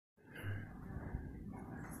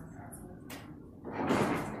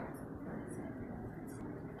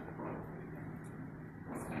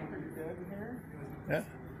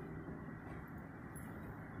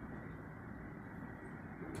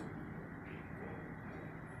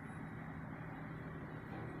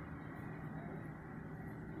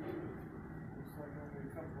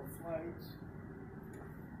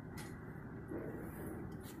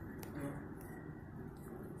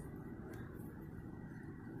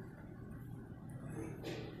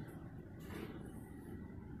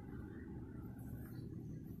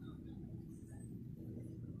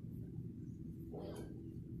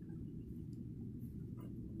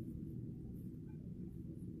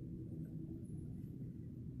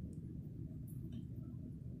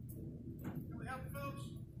help you folks?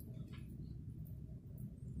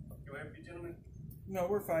 Can I help you, gentlemen? No,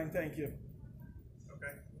 we're fine, thank you.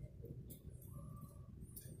 Okay.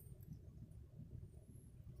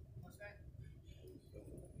 What's that?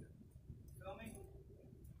 Filming?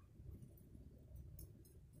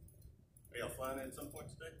 Are y'all flying at some point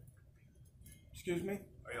today? Excuse me?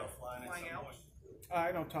 Are y'all flying at some point?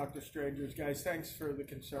 I don't talk to strangers, guys. Thanks for the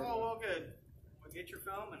concern. Oh, well, good. We'll get your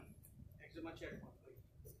film and exit my checkpoint,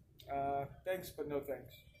 please. Thanks, but no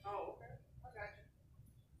thanks. Oh, okay. I got you.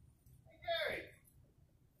 Hey,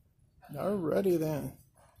 Gary. Alrighty then.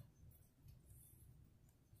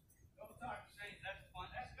 Don't talk to strangers. That's fun.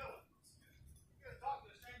 That's good. You're going to talk to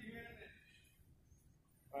a stranger here in a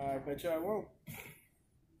minute. I bet you I won't.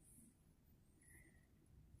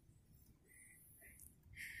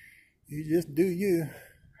 You just do you.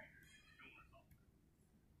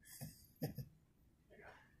 How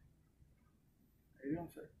you doing,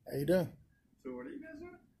 sir? How you doing? So what are you guys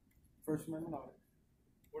doing? First Amendment audit.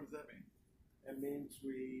 What does that mean? That means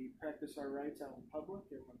we practice our rights out in public,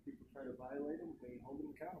 and when people try to violate them, we hold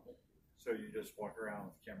them accountable. So you just walk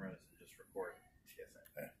around with cameras and just record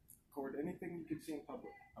TSA? Record anything you can see in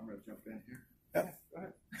public. I'm going to jump in here. Yeah, go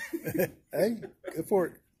ahead. Hey, go for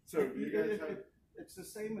it. So you guys have... It's the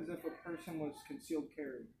same as if a person was concealed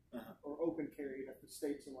carry or open carry if the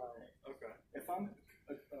state's allow it. Okay. If I'm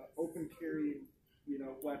open carrying,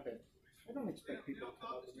 weapon, I don't expect people to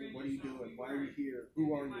come up to me. What are you doing? Why are you here?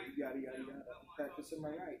 Who are you? Yada yada yada. I'm practicing my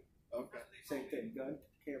right. Okay. Same thing. Gun,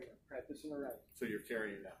 camera, practicing my right. So you're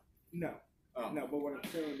carrying now? No. Oh. No, but what I'm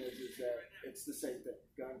saying is that it's the same thing.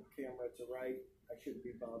 Gun, camera, it's a right. I shouldn't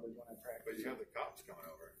be bothered when I practice. But you have the cops coming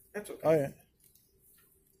over. That's okay. Oh yeah.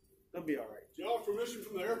 They'll be all right. Do y'all have permission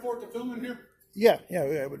from the airport to film in here? Yeah,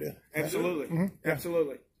 we do. Absolutely. Mm-hmm. Yeah.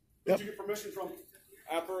 Absolutely. Did you get permission from?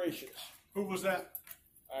 Operations. Who was that?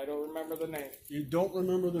 I don't remember the name. You don't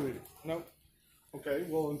remember the name? Nope. Okay,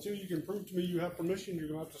 well, until you can prove to me you have permission, you're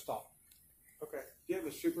going to have to stop. Okay. Do you have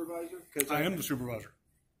a supervisor? Because I am the supervisor.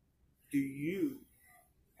 Do you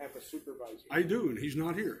have a supervisor? I do, and he's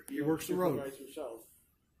not here. He works the road. Supervise yourself.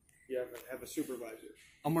 You have a supervisor.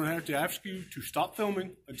 I'm going to have to ask you to stop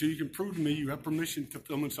filming until you can prove to me you have permission to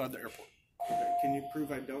film inside the airport. Okay. Can you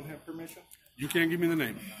prove I don't have permission? You can't give me the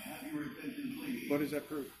name. What does that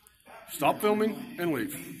prove? Stop filming and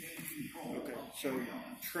leave. Okay. So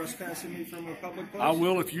trespassing me from a public place? I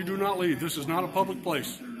will if you do not leave. This is not a public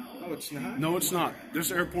place. Oh, it's not? No, it's not.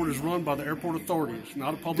 This airport is run by the airport authority. It's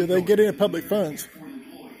not a public Do they building. get any public funds?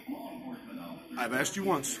 I've asked you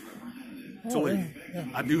once to leave. Yeah.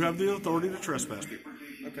 I do have the authority to trespass people.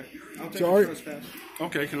 Okay. I'll take So a trespass.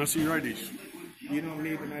 Okay, can I see your IDs? You don't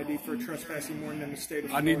need an ID for trespassing more than the state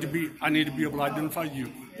of I Florida. need to be able to identify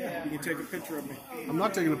you. Yeah, you can take a picture of me. I'm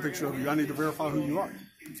not taking a picture of you. I need to verify who you are.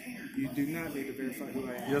 You do not need to verify who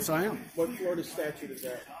I am. Yes, I am. What Florida statute is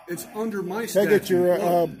that? It's under my Can I statute. get your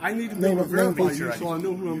I need to be name, able to name, verify please? you so I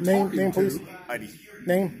know who I'm Name, talking name, to. please. ID.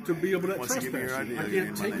 Name. To be able to Once you give me trespass your you. ID, I I'll give you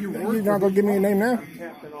can't my take name. you You're word not for gonna give me your name now?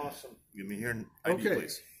 Captain Awesome. Give me your ID, Okay.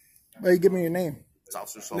 please. Hey, give me your name. It's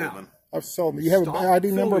Officer Sullivan. I've sold me. You have an Stop ID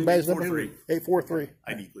number, filming badge number? 843. 843.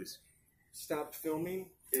 ID, please. Stop filming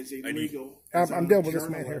is illegal. I'm dealing with this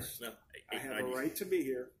man here. No, I have a right to be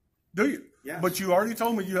here. Do you? Yes. But you already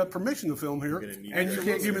told me you have permission to film here, gonna need and you that.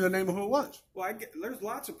 can't give me the name of who it was. Well, there's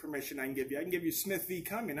lots of permission I can give you. I can give you Smith v.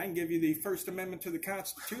 Cumming. I can give you the First Amendment to the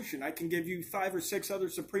Constitution. I can give you 5 or 6 other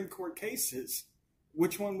Supreme Court cases.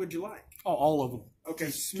 Which one would you like? Oh, all of them. Okay,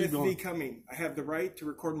 Just Smith keep v. going. Cumming. I have the right to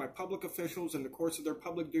record my public officials in the course of their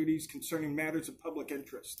public duties concerning matters of public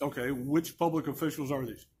interest. Okay, which public officials are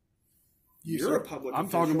these? You're a public I'm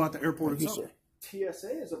official. talking about the airport Yes, itself. sir.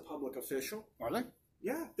 TSA is a public official. Are they?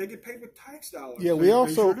 Yeah, they get paid with tax dollars. Yeah,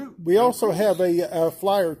 They sure do. we also have a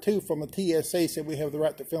flyer too from a TSA said we have the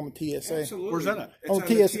right to film a TSA. Absolutely. Where's that at? It's On on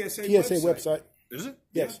TSA, the TSA website. Is it?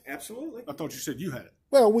 Yes. Yeah, absolutely. I thought you said you had it.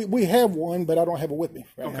 Well, we have one, but I don't have it with me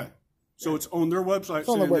right Okay. now. So it's on their website.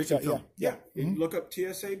 on saying their they can website, film. Yeah, you look up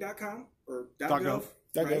TSA.com or .gov,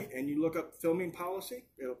 .gov. right? And you look up filming policy.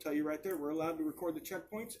 It'll tell you right there we're allowed to record the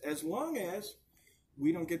checkpoints as long as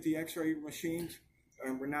we don't get the X-ray machines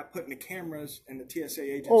and we're not putting the cameras in the TSA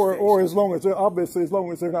agents' Or face. as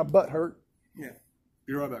long as they're not butt hurt. Yeah,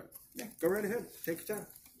 Be right back. yeah. Go right ahead. Take your time.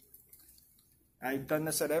 I've done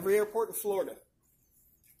this at every airport in Florida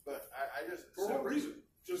But I just... For what reason?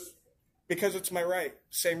 Just because it's my right.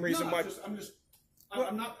 Same reason why.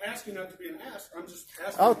 I'm not asking that to be an ask. I'm just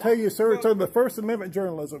asking. I'll tell you, sir, it's on the First Amendment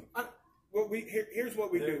journalism. Well, here's what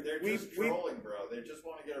we do. They're We just trolling, bro. They just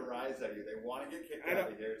want to get a rise out of you. They want to get kicked I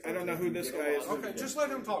out of here. I don't know who this guy is. Okay, just let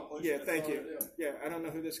him talk, please. Yeah, thank you. Yeah, I don't know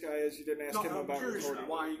who this guy is. You didn't ask him I'm about curious recording.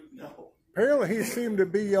 why. No. Apparently, he seemed to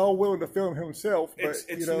be all willing to film himself, but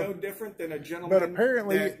It's no different than a gentleman but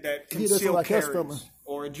apparently that he doesn't concealed like us carries, filming.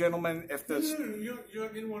 or a gentleman if the You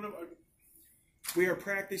in one of we are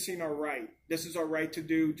practicing our right. This is our right to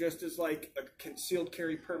do, just as like a concealed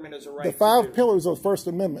carry permit is a right. The to 5 do. pillars of the First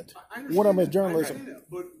Amendment. One of them is journalism. That,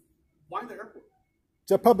 but why the airport?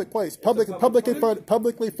 It's a public place,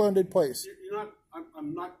 publicly funded place. You're not.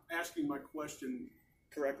 I'm not asking my question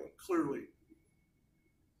correctly. Clearly.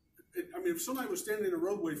 I mean, if somebody was standing in the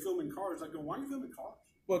roadway filming cars, I'd go, "Why are you filming cars?"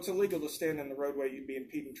 Well, it's illegal to stand in the roadway. You'd be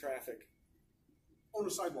impeding traffic. On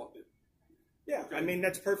the sidewalk, then. Yeah, Okay. I mean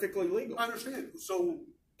that's perfectly legal. I understand. So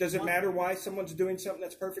Does it matter why someone's doing something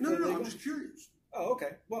that's perfectly legal? I'm just curious. Oh,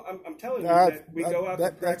 okay. Well, I'm telling you that we go out to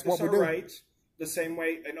that's practice what we our do. rights the same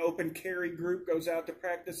way an open carry group goes out to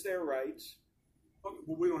practice their rights. Okay,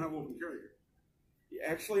 well, we don't have open carry here.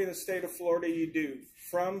 Actually, in the state of Florida, you do.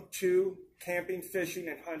 From to camping, fishing,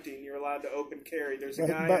 and hunting, you're allowed to open carry. There's a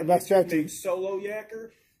guy on YouTube named Solo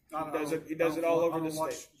Yacker. He does it all over the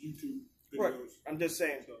state. YouTube videos. Right. I'm just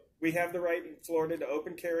saying. We have the right in Florida to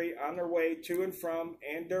open carry on their way to and from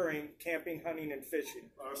and during camping, hunting, and fishing.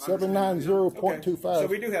 790.25. So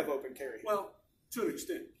we do have open carry. Well, to an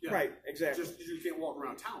extent. Yeah. Right, exactly. Just you can't walk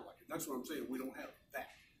around town like it. That's what I'm saying. We don't have that.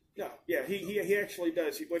 No, yeah, he actually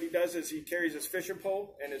does. What he does is he carries his fishing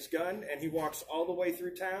pole and his gun, and he walks all the way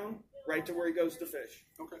through town, right to where he goes to fish.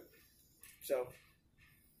 Okay. So,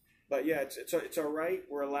 but yeah, it's all right.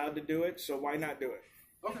 We're allowed to do it, so why not do it?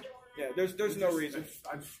 Okay. Yeah, there's no reason.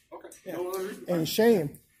 Okay. Yeah. No other reason. And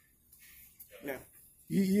Shane, Yeah.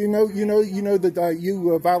 you know that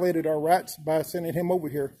you violated our rights by sending him over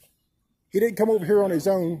here. He didn't come over here on his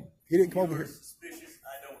own. He didn't come over here. Suspicious.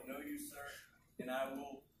 I don't know you, sir, and I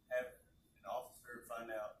will have an officer find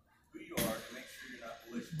out who you are and make sure you're not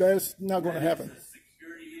malicious. That's not going to happen. It's a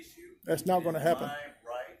security issue. That's not going to happen. My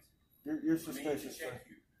right. You're for me to suspicious, sir. check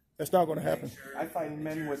you. That's not going to happen. I find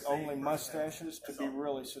men with only mustaches to be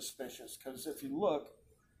really suspicious, because if you look,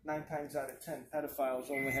 9 times out of 10,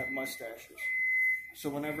 pedophiles only have mustaches. So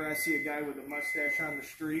whenever I see a guy with a mustache on the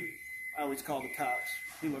street, I always call the cops.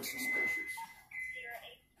 He looks suspicious.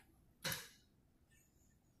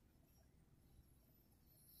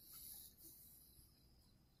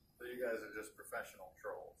 So you guys are just professional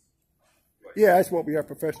trolls. Yeah, that's what we are,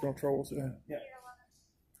 professional trolls. Yeah.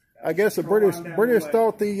 I guess the British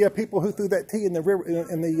thought the people who threw that tea in the river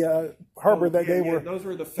in the harbor that those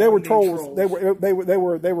were the they were founding trolls.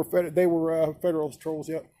 They were Federalist trolls.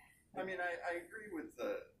 Yep. I mean, I agree with the.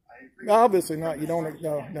 I agree. Obviously not. You don't.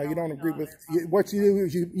 No, you don't agree with what you do.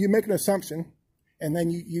 Is you make an assumption, and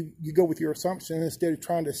then you go with your assumption instead of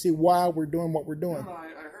trying to see why we're doing what we're doing. No, I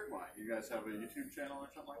heard why. You guys have a YouTube channel or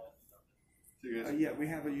something like that? So you guys, Yeah, we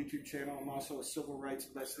have a YouTube channel. I'm also a civil rights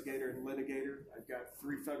investigator and litigator. I've got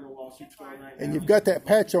 3 federal lawsuits going right now. And you've got that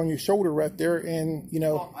patch on your shoulder right there, and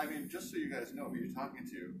Well, I mean, just so you guys know who you're talking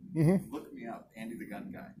to, look me up, Andy the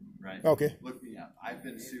Gun Guy, right? Okay. Look me up. I've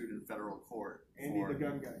been sued in federal court. Andy the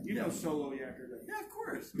gun guy. You know Solo Yacker, don't you? Yeah, of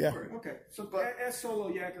course. Yeah. Of course. Okay, so But- ask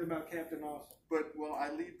Solo Yacker about Captain Awesome. But, well,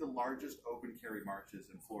 I lead the largest open carry marches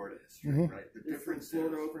in Florida history, right? The You're from difference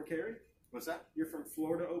Florida is... Open Carry? What's that? You're from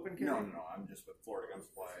Florida Open Carry? No. I'm just with Florida Gun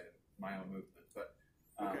Supply and my own movement. But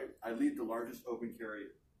Okay. I lead the largest open carry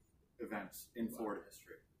events in Florida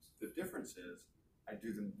history. The difference is I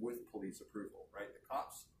do them with police approval, right? The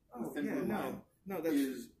cops, Oh, the thin yeah, blue no. line, No,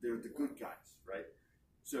 that's... they're the good guys, right?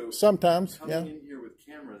 So sometimes, coming yeah. in here with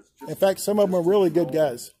cameras. Just, In fact, some of them are just to really good control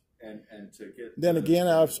guys. And to get. Then again,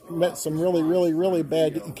 I've met some really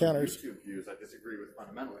bad video, encounters. YouTube views, I disagree with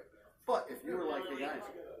fundamentally. But if you were like, hey guys,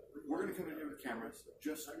 we're going to come in here with cameras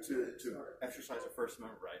just to exercise a First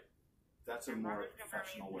Amendment right. That's a more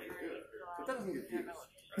professional way to do it. But that doesn't get views.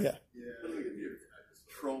 Right? Yeah. That doesn't get views.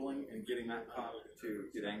 Trolling and getting that cop to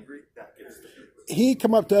get angry, that gets the views. He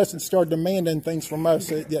come up to us and started demanding things from us.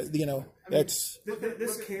 That's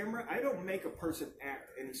This camera, I don't make a person act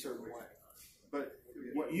any certain way. But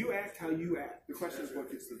What you act, how you act. the question is, what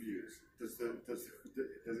gets the views?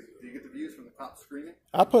 Do you get the views from the cops screaming?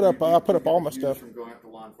 I put up Do you get all the my views stuff. from going up to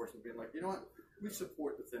law enforcement, being like, you know what? We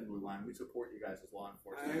support the thin blue line. We support you guys as law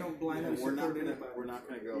enforcement. I don't blindly we're not support gonna. anybody. We're not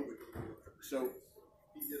going to go. So,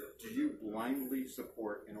 do you blindly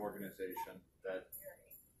support an organization that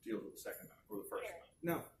deals with the Second Amendment or the First Amendment?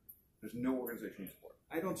 No, There's no organization you support.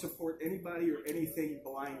 I don't support anybody or anything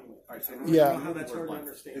blindly. All right, so Yeah. I don't know how that's hard to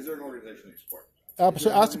understand. Is there an organization you support?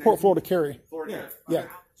 I support Florida Carry. Florida. Yeah. Yeah. Okay.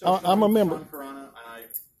 So I'm a member. Shawn Carana and I,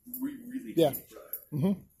 we really Yeah. hate each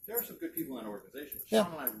other. There are some good people in that organization. But Yeah.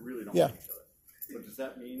 Shawn and I really don't Yeah. like each other. So does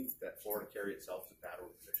that mean that Florida Carry itself is a bad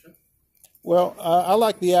organization? Well, I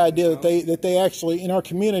like the idea that they actually in our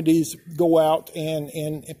communities go out and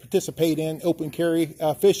participate in open carry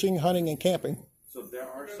fishing, hunting, and camping. So there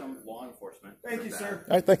are some law enforcement. Thank you, sir.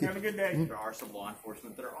 All right, thank you. Have a good day. There are some law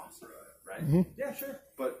enforcement that are awesome, right? Yeah, sure.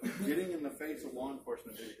 But getting in the face of law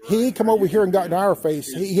enforcement, He come over here and got in our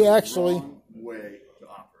face. He actually, wrong way to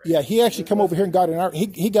operate. yeah, he actually come over here and got in our.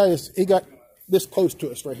 He got this close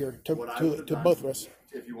to us right here to both of us.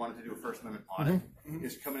 If you wanted to do a First Amendment audit,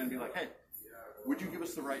 is come in and be like, hey, would you give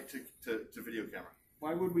us the right to video camera?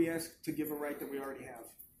 Why would we ask to give a right that we already have?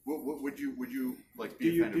 What would you like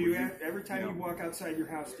be Do offended? you every time you walk outside your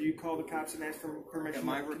house, do you call the cops and ask for permission? Am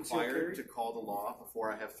I to conceal carry? required to call the law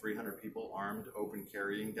before I have 300 people armed, open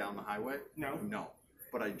carrying down the highway? No. No.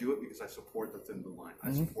 But I do it because I support the thin blue line.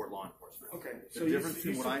 I support law enforcement. Okay, The so difference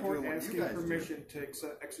you between what I do support and what you asking guys do. permission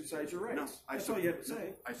to exercise your rights. No, That's all you have to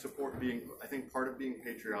say. I support being. I think part of being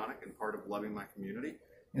patriotic and part of loving my community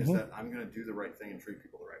is that I'm going to do the right thing and treat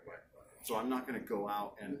people the right way. So I'm not going to go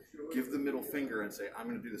out and give the middle finger and say I'm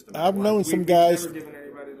going to do this. No matter I've what. known some guys. Never given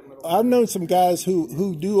anybody the middle I've known some guys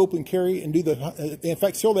who do open carry and do the. In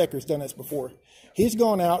fact, Silvecker's done this before. He's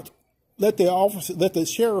gone out, let the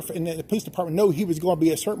sheriff and the police department know he was going to be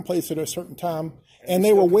at a certain place at a certain time, and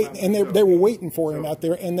they were waiting. And they were waiting for him out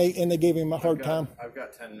there, and they gave him a hard time. I've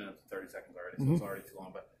got 10 minutes and 30 seconds already, so it's already too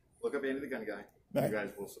long. But look up Andy the Gun Guy. Right. You guys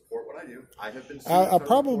will support what I do. I have been. I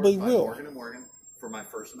probably will. Morgan & Morgan for my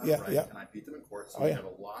First Amendment right, and I beat them in court, so we have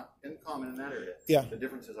a lot in common in that area. Yeah. The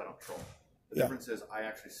difference is I don't troll. The Yeah. difference is I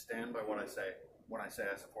actually stand by what I say when I say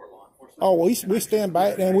I support law enforcement. Oh well, we stand by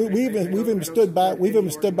it, and we've even stood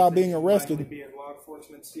by being arrested. Be it law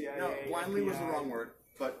enforcement, CIA. No, blindly was the FBI. wrong word,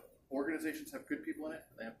 but organizations have good people in it.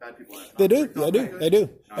 They have bad people in it. They do,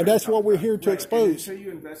 and that's what we're here to Right, expose. and until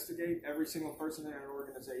you investigate every single person in an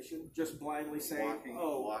organization, just blindly saying,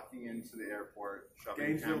 Walking into the airport, shoving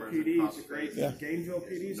Gainesville cameras PD across is a great. Yeah. Gainesville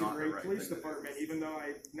PD is a Not the great right police thing to do. department, even though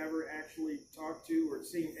I've never actually talked to or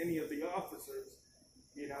seen any of the officers.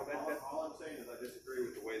 You know All I'm saying is I disagree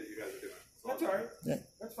with the way that you guys are doing it. that's all right. Yeah.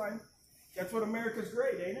 That's fine. That's what America's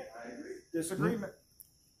great, ain't it? I agree. Disagreement.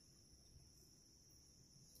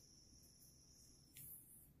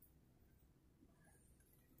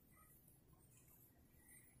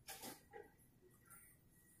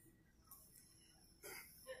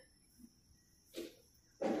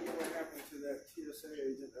 What happened to that TSA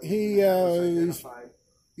agent? that He, was he's- identified?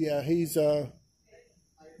 Yeah, he's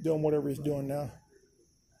doing whatever he's doing now.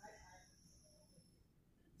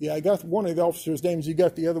 Yeah, I got one of the officers' names. You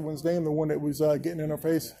got the other one's name, the one that was getting in our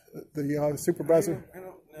face, the supervisor. I don't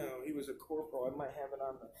know. He was a corporal. I might have it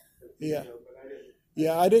on the Yeah. video, but I didn't.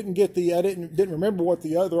 Yeah, I didn't remember what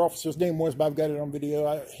the other officer's name was, but I've got it on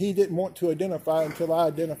video. He didn't want to identify until I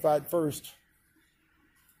identified first.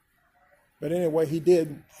 But anyway, he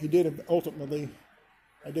did ultimately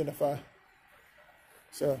identify.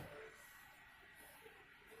 So.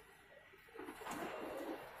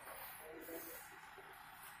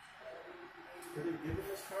 Did he give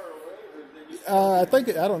this car away, or did they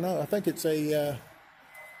just I don't know. I think it's a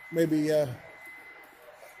maybe a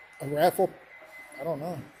raffle. I don't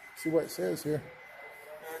know. See what it says here.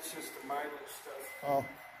 No, it's just the mileage stuff. Oh,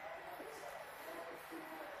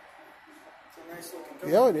 It's a nice looking car.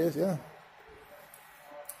 yeah, it is. Yeah,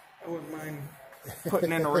 I wouldn't mind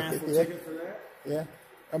putting in a raffle Yeah. ticket for that. yeah.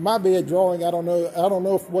 It might be a drawing. I don't know. I don't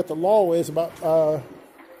know what the law is about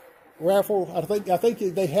raffle. I think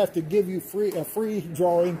they have to give you a free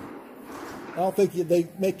drawing. I don't think they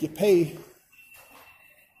make you pay.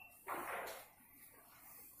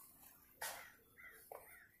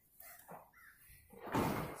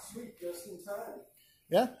 Sweet, just in time.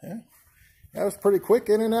 Yeah. That was pretty quick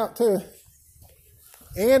in and out too.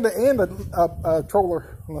 And a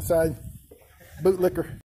troller on the side, bootlicker.